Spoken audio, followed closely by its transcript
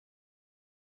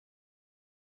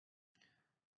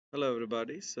Hello,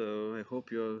 everybody. So I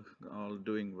hope you're all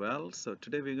doing well. So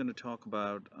today we're going to talk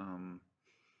about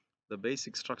the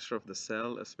basic structure of the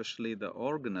cell, especially the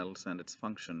organelles and its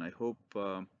function. I hope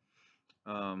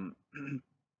um,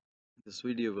 this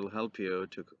video will help you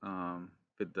to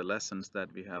with the lessons that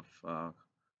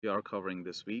we are covering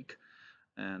this week.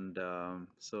 And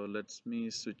so let me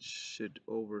switch it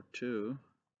over to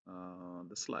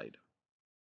the slide.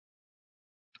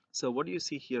 So what you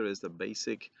see here is the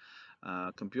basic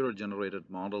computer-generated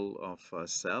model of a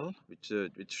cell, which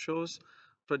shows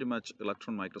pretty much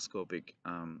electron microscopic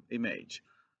image.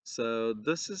 So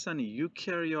this is an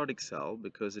eukaryotic cell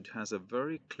because it has a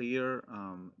very clear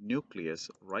nucleus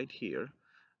right here,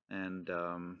 and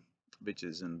which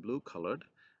is in blue colored,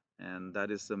 and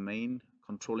that is the main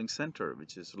controlling center,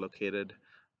 which is located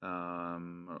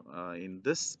in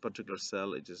this particular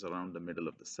cell. It is around the middle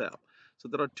of the cell. So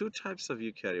there are two types of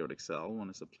eukaryotic cell. One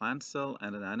is a plant cell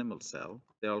and an animal cell.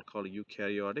 They are all called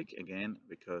eukaryotic, again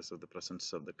because of the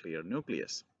presence of the clear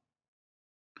nucleus.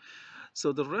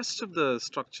 So the rest of the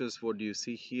structures, what you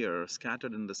see here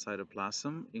scattered in the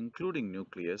cytoplasm, including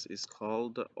nucleus, is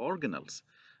called organelles.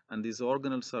 And these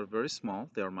organelles are very small.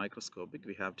 They are microscopic.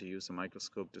 We have to use a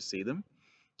microscope to see them.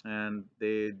 And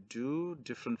they do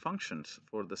different functions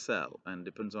for the cell, and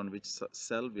depends on which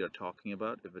cell we are talking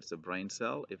about. If it's a brain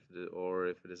cell, or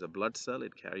if it is a blood cell,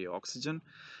 it carries oxygen.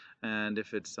 And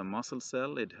if it's a muscle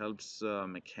cell, it helps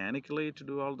mechanically to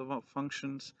do all the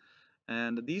functions.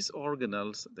 And these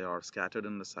organelles, they are scattered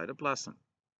in the cytoplasm.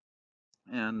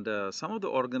 And some of the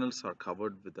organelles are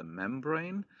covered with a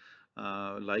membrane,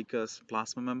 like a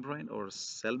plasma membrane or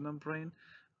cell membrane.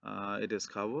 It is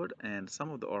covered, and some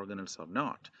of the organelles are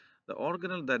not. The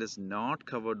organelle that is not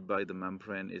covered by the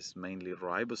membrane is mainly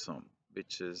ribosome,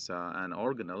 which is an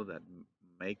organelle that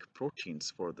make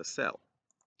proteins for the cell.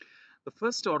 The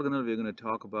first organelle we're going to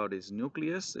talk about is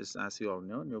nucleus. Is, as you all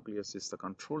know, nucleus is the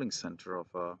controlling center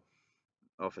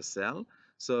of a cell.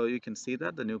 So you can see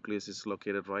that the nucleus is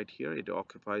located right here. It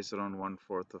occupies around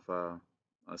 1/4 of a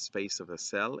space of a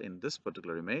cell in this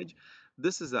particular image.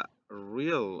 This is a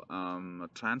real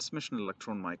transmission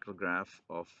electron micrograph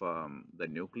of the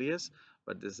nucleus,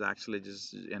 but this is actually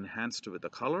just enhanced with the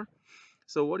color.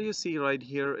 So what you see right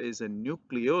here is a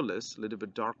nucleolus, a little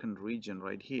bit darkened region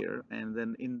right here. And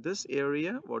then in this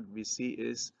area, what we see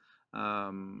is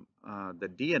the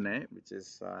DNA, which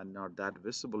is not that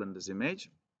visible in this image.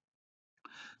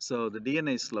 So the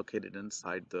DNA is located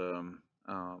inside the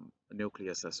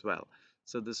nucleus as well.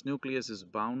 So this nucleus is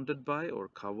bounded by or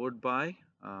covered by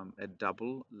a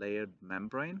double layered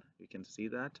membrane. You can see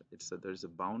that there's a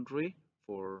boundary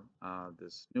for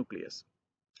this nucleus.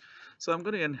 So I'm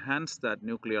going to enhance that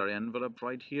nuclear envelope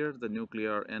right here. The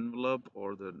nuclear envelope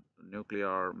or the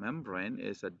nuclear membrane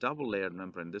is a double layered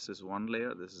membrane. This is one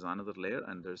layer, this is another layer,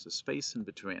 and there's a space in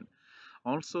between.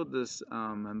 Also, this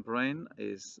membrane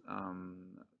is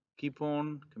keep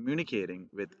on communicating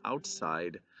with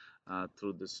outside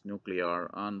through this nuclear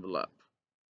envelope.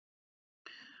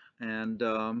 And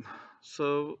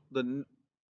so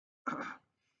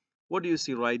what you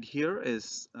see right here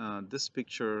is this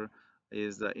picture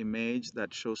is the image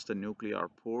that shows the nuclear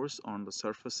pores on the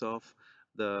surface of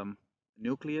the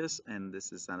nucleus, and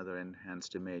this is another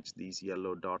enhanced image. These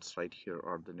yellow dots right here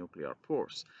are the nuclear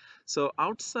pores. So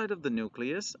outside of the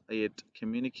nucleus, it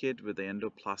communicates with the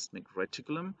endoplasmic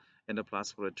reticulum.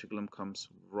 Endoplasmic reticulum comes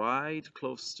right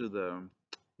close to the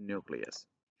nucleus.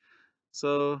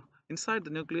 So inside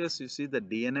the nucleus, you see the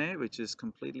DNA, which is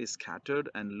completely scattered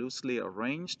and loosely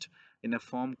arranged in a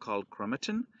form called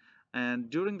chromatin. And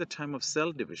during the time of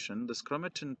cell division, this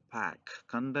chromatin pack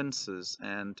condenses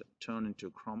and turn into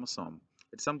chromosome.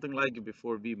 It's something like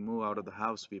before we move out of the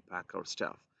house, we pack our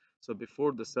stuff. So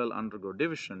before the cell undergo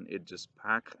division, it just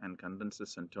pack and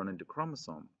condenses and turn into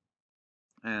chromosome.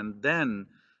 And then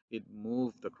it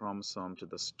moved the chromosome to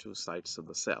the two sides of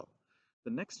the cell.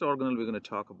 The next organelle we're going to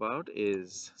talk about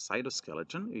is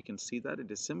cytoskeleton. You can see that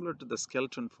it is similar to the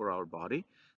skeleton for our body.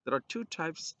 There are two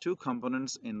types, two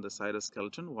components in the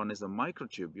cytoskeleton. One is the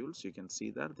microtubules. You can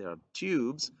see that they are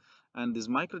tubes, and these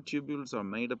microtubules are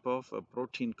made up of a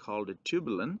protein called a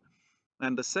tubulin.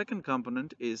 And the second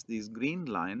component is these green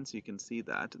lines. You can see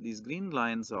that these green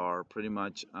lines are pretty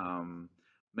much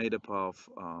made up of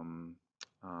um,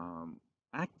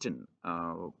 actin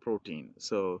protein.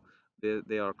 So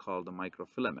they are called the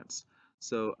microfilaments.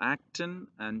 So actin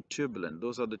and tubulin,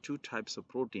 those are the two types of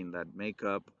protein that make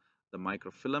up the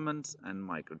microfilaments and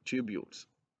microtubules.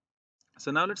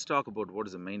 So now let's talk about what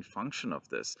is the main function of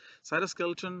this.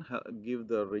 Cytoskeleton give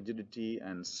the rigidity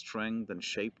and strength and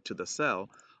shape to the cell.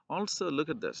 Also, look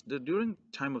at this. During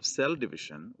time of cell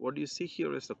division, what you see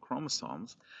here is the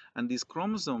chromosomes, and these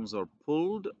chromosomes are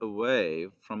pulled away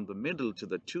from the middle to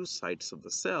the two sides of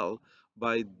the cell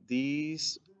by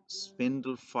these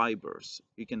spindle fibers.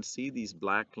 You can see these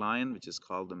black line, which is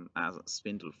called them as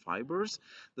spindle fibers.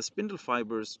 The spindle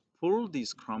fibers pull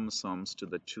these chromosomes to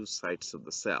the two sides of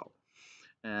the cell.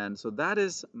 And so that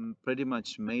is pretty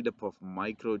much made up of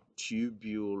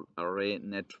microtubule array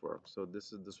network. So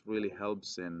this really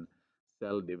helps in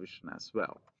cell division as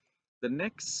well. The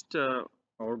next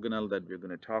organelle that we're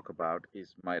going to talk about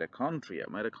is mitochondria.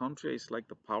 Mitochondria is like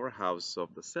the powerhouse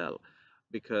of the cell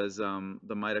because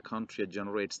the mitochondria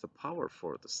generates the power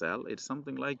for the cell. It's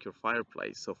something like your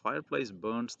fireplace. So fireplace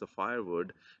burns the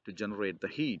firewood to generate the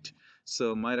heat.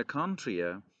 So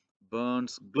mitochondria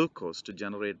burns glucose to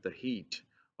generate the heat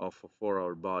of for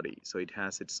our body. So it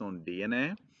has its own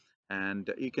DNA, and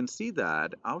you can see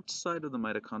that outside of the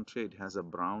mitochondria it has a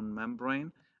brown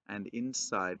membrane, and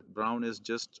inside brown is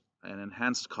just an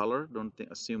enhanced color. Don't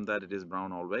assume that it is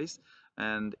brown always.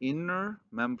 And inner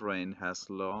membrane has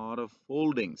a lot of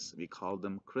foldings. We call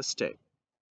them cristae.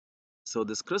 So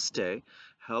this cristae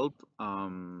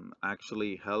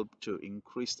actually help to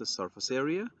increase the surface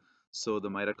area, so the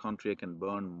mitochondria can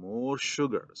burn more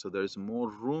sugar. So there is more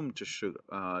room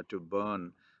to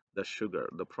burn the sugar.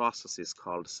 The process is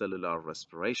called cellular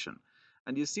respiration.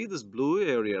 And you see this blue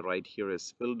area right here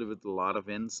is filled with a lot of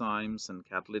enzymes and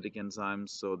catalytic enzymes,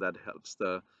 so that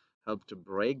help to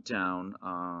break down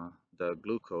the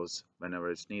glucose whenever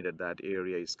it's needed. That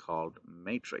area is called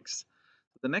matrix.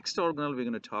 The next organelle we're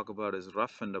going to talk about is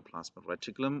rough endoplasmic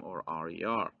reticulum, or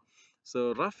RER.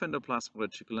 So rough endoplasmic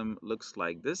reticulum looks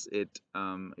like this. It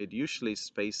usually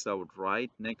spaces out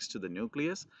right next to the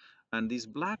nucleus, and these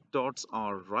black dots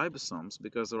are ribosomes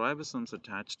because the ribosomes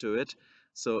attach to it,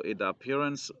 so its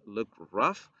appearance look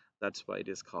rough. That's why it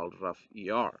is called rough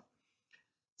ER.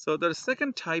 So the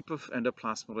second type of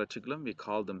endoplasmic reticulum, we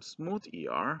call them smooth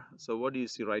ER. So what you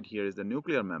see right here is the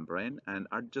nuclear membrane, and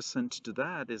adjacent to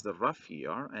that is the rough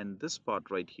ER, and this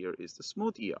part right here is the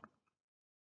smooth ER.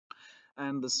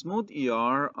 And the smooth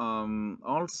ER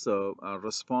also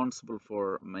responsible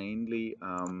for mainly,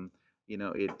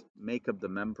 it make up the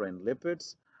membrane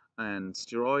lipids and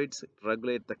steroids,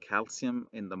 regulate the calcium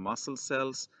in the muscle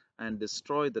cells, and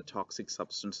destroy the toxic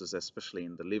substances, especially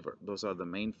in the liver. Those are the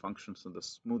main functions of the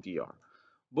smooth ER.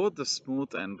 Both the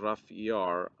smooth and rough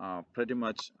ER pretty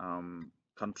much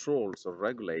controls or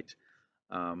regulate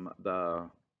the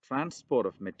transport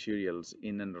of materials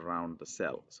in and around the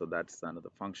cell. So that's another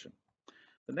function.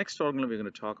 The next organelle we're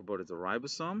going to talk about is the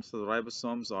ribosomes. So the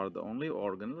ribosomes are the only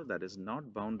organelle that is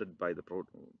not bounded by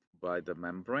the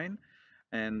membrane,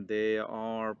 and they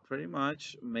are pretty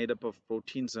much made up of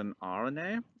proteins and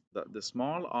RNA. The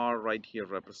small r right here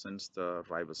represents the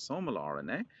ribosomal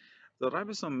RNA. The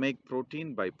ribosome make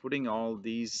protein by putting all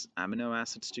these amino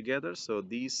acids together. So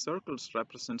these circles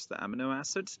represents the amino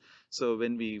acids. So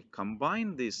when we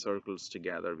combine these circles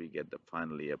together, we get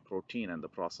finally a protein, and the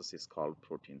process is called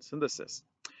protein synthesis.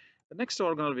 The next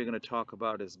organelle we're going to talk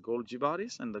about is Golgi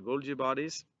bodies, and the Golgi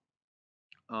bodies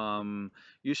um,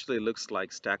 usually looks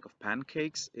like stack of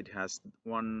pancakes. It has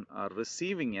one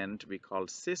receiving end we call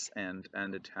cis end,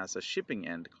 and it has a shipping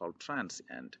end called trans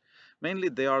end. Mainly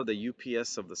they are the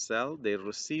UPS of the cell. They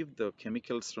receive the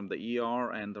chemicals from the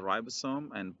ER and the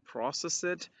ribosome and process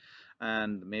it,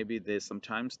 and maybe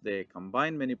sometimes they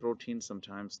combine many proteins,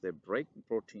 sometimes they break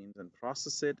proteins and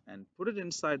process it and put it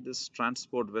inside this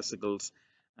transport vesicles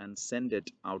and send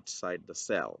it outside the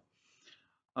cell.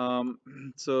 um,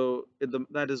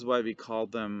 that is why we call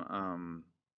them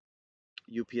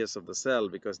UPS of the cell,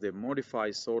 because they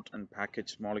modify, sort, and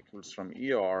package molecules from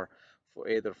ER for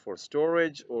either for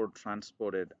storage or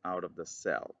transported out of the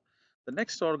cell. The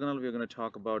next organelle we're going to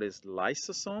talk about is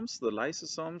lysosomes. The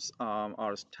lysosomes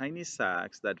are tiny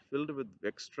sacs that filled with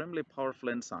extremely powerful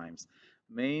enzymes.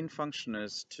 Main function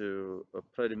is to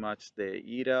pretty much they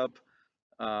eat up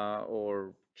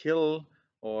or kill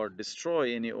or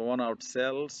destroy any worn out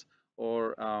cells,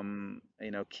 or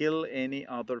kill any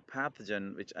other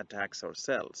pathogen which attacks our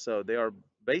cells. So they are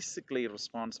basically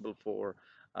responsible for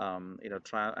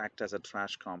act as a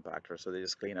trash compactor. So they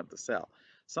just clean up the cell.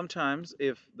 Sometimes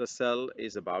if the cell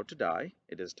is about to die,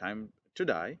 it is time to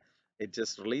die, it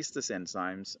just releases these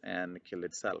enzymes and kill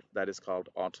itself. That is called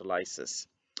autolysis.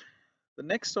 The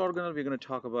next organelle we're going to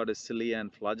talk about is cilia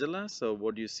and flagella. So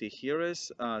what you see here is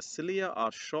cilia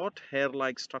are short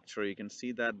hair-like structure. You can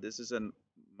see that this is a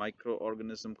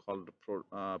microorganism called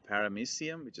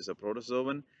paramecium, which is a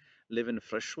protozoan. Live in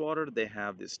fresh water. They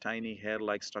have these tiny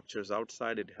hair-like structures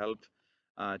outside. It helps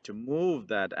to move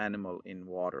that animal in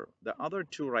water. The other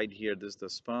two right here, this is the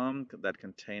sperm that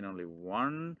contain only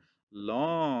one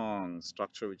long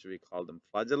structure, which we call them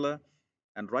flagella.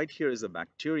 And right here is a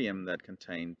bacterium that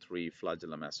contain three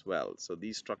flagellum as well. So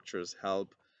these structures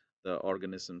help the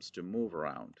organisms to move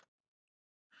around.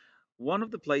 One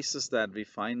of the places that we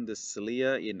find the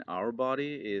cilia in our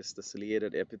body is the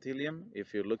ciliated epithelium.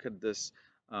 If you look at this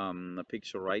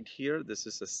picture right here, this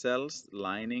is a cell's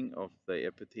lining of the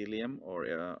epithelium,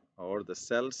 or the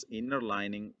cell's inner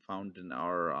lining found in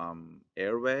our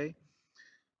airway.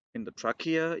 In the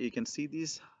trachea, you can see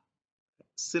these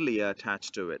cilia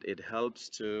attached to it. It helps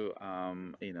to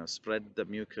spread the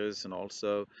mucus and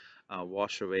also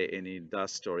wash away any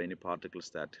dust or any particles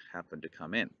that happen to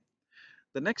come in.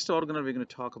 The next organelle we're going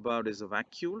to talk about is a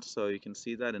vacuole. So you can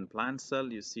see that in plant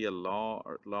cell, you see a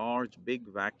large, big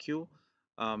vacuole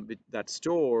that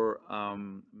store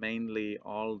mainly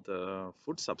all the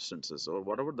food substances, or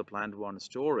whatever the plant wants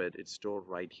to store it, it's stored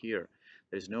right here.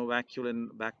 There's no vacuole in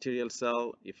bacterial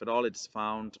cell. If at all it's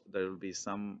found, there will be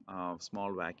some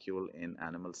small vacuole in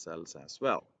animal cells as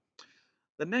well.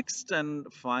 The next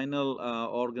and final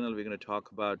organelle we're going to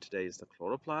talk about today is the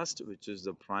chloroplast, which is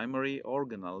the primary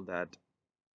organelle that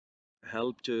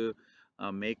help to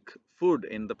make food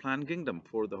in the plant kingdom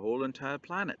for the whole entire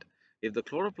planet. If the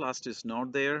chloroplast is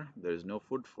not there, there is no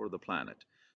food for the planet.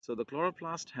 So the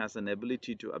chloroplast has an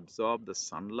ability to absorb the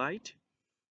sunlight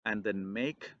and then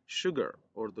make sugar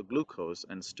or the glucose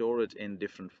and store it in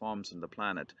different forms in the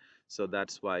planet. So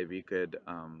that's why we could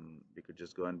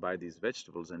just go and buy these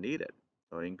vegetables and eat it,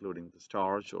 or including the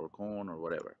starch or corn or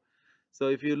whatever. So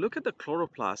if you look at the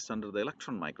chloroplast under the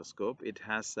electron microscope, it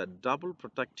has a double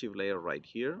protective layer right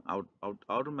here,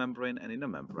 outer membrane and inner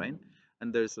membrane,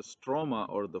 and there's a stroma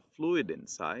or the fluid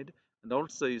inside. And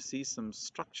also you see some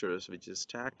structures which is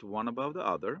stacked one above the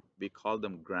other. We call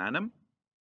them granum.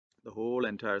 The whole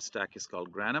entire stack is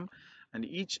called granum, and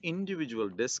each individual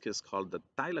disc is called the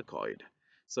thylakoid.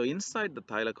 So inside the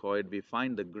thylakoid, we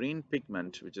find the green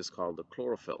pigment, which is called the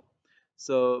chlorophyll.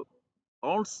 So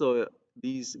also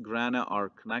these grana are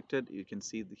connected. You can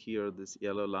see here this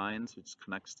yellow lines which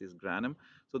connects this granum.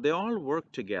 So they all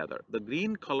work together. The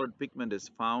green colored pigment is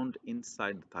found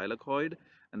inside the thylakoid,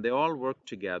 and they all work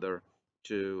together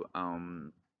to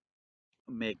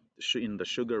make in the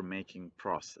sugar making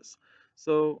process.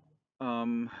 So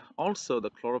also the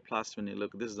chloroplast, when you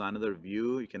look, this is another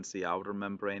view. You can see outer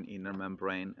membrane, inner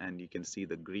membrane, and you can see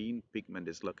the green pigment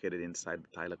is located inside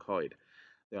the thylakoid.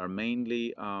 Their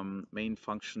main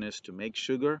function is to make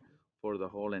sugar for the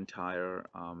whole entire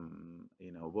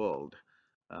world,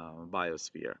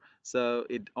 biosphere. So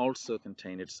it also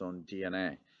contains its own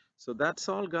DNA. So that's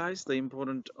all, guys, the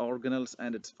important organelles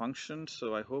and its functions.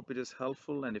 So I hope it is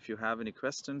helpful. And if you have any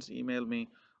questions, email me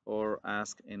or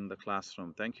ask in the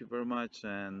classroom. Thank you very much,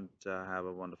 and have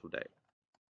a wonderful day.